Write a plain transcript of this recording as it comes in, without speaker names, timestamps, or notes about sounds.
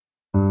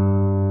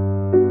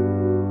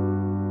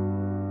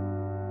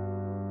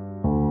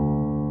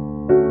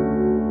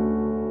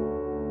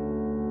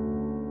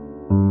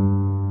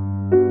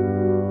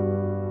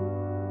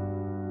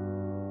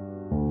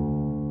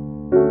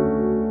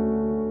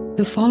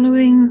The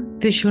following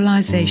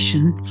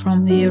visualization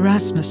from the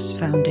Erasmus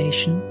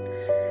Foundation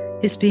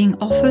is being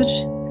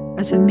offered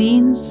as a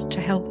means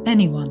to help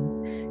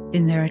anyone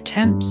in their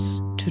attempts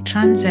to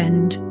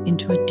transcend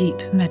into a deep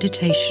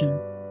meditation.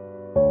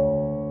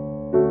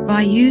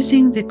 By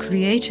using the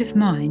creative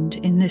mind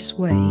in this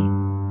way,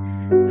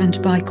 and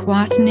by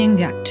quietening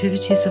the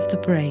activities of the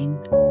brain,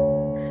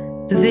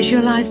 the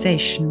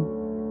visualization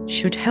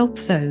should help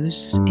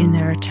those in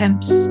their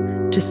attempts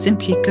to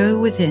simply go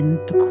within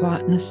the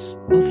quietness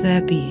of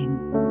their being.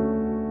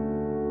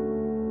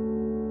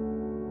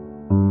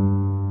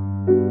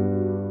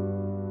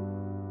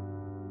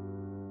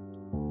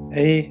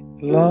 A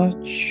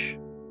large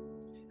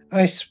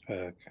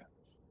iceberg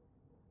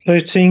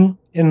floating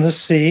in the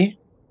sea.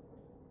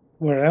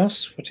 Where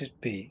else would it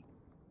be?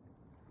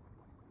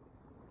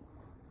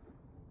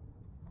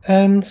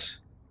 And,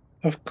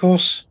 of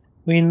course,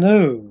 we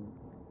know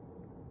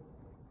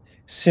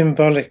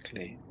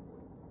symbolically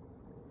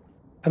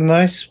an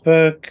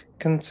iceberg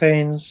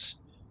contains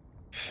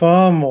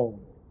far more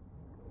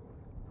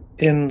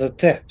in the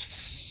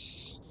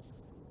depths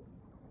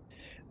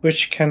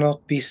which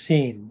cannot be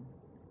seen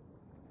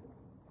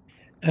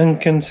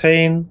and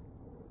contain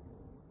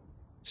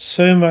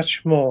so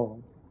much more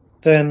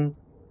than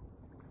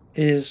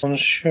is on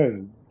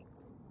show,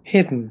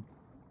 hidden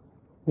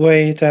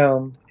way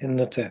down in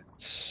the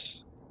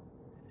depths.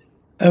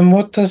 And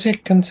what does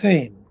it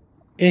contain?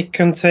 It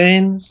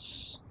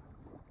contains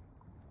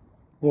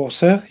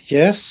water,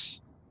 yes,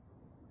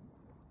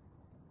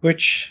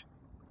 which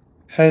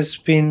has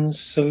been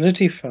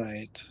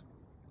solidified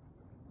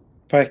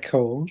by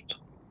cold,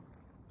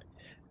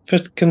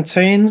 but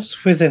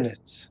contains within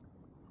it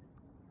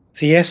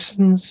the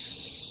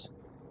essence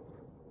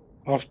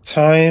of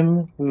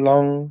time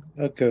long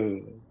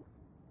ago.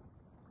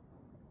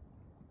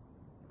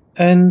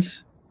 And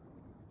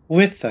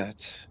with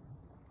that,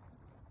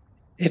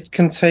 it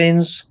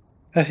contains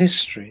a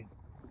history.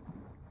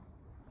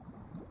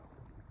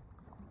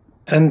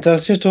 And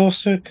does it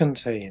also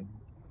contain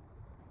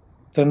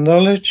the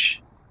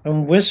knowledge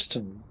and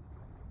wisdom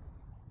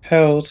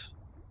held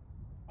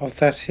of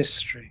that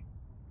history?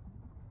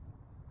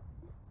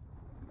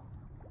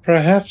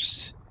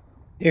 Perhaps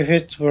if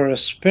it were a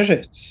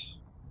spirit,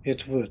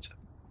 it would.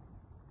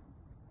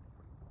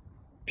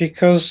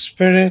 Because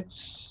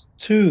spirits,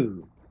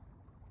 too,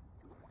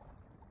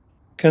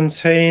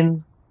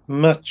 contain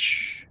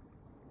much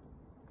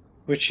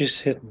which is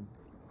hidden.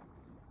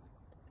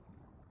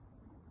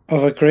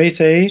 Of a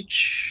great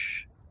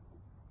age,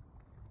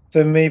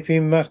 there may be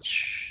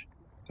much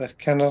that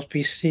cannot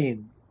be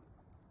seen.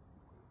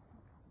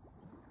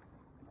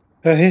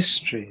 A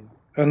history,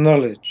 a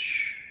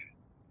knowledge,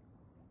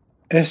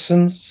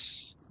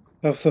 essence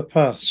of the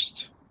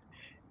past,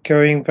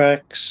 going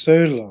back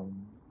so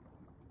long,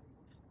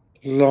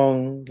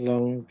 long,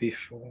 long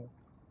before.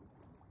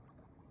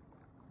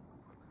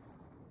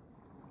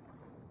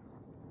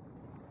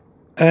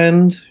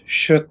 And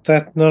should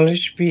that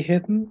knowledge be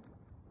hidden?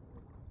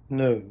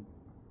 No,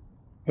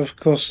 of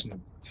course not.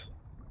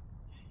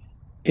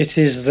 It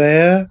is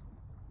there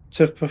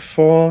to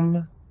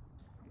perform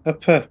a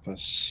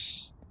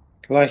purpose,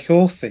 like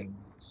all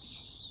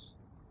things,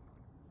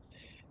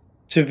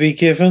 to be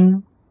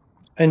given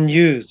and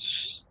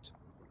used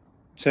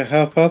to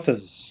help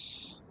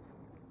others,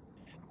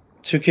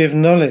 to give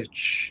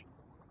knowledge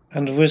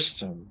and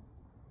wisdom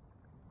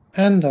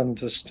and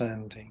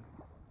understanding,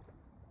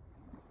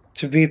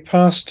 to be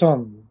passed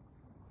on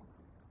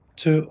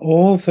to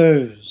all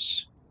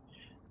those,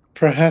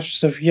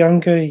 perhaps of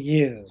younger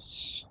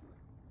years,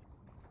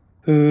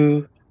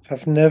 who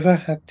have never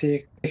had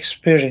the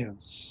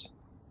experience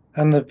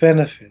and the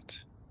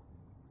benefit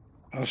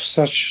of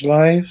such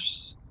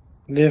lives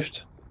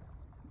lived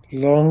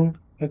long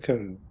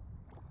ago.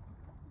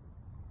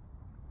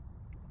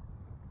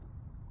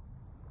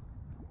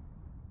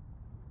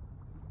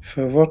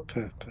 For what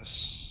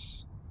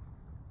purpose?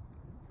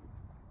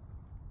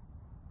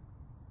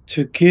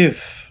 To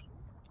give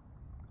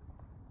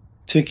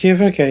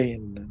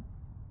again,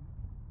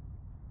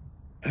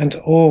 and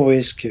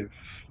always give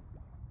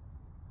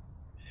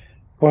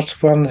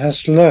what one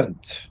has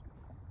learnt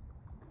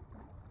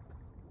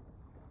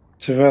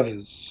to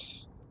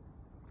others,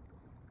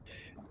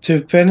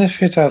 to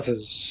benefit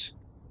others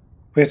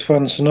with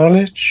one's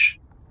knowledge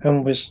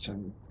and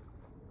wisdom,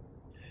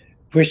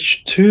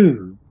 which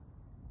too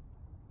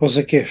was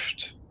a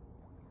gift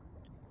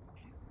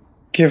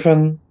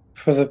given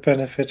for the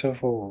benefit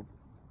of all.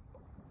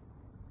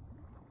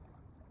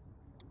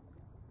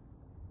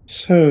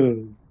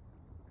 So,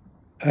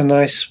 an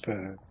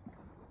iceberg.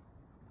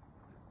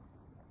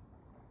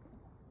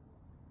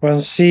 One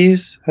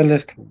sees a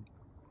little,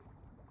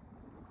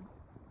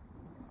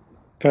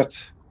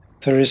 but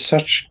there is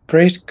such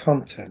great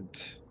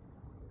content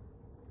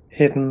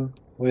hidden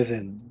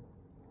within.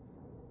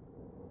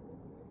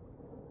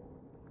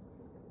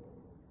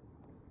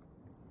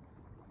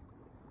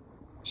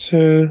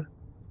 So,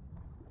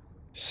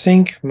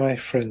 sink, my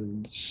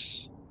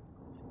friends,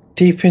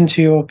 deep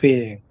into your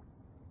being.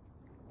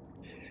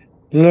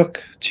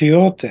 Look to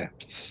your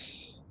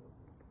depths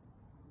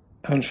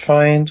and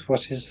find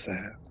what is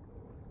there.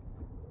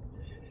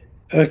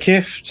 A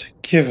gift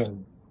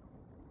given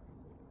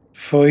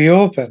for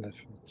your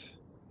benefit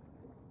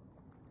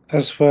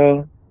as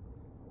well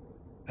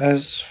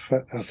as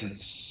for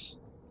others.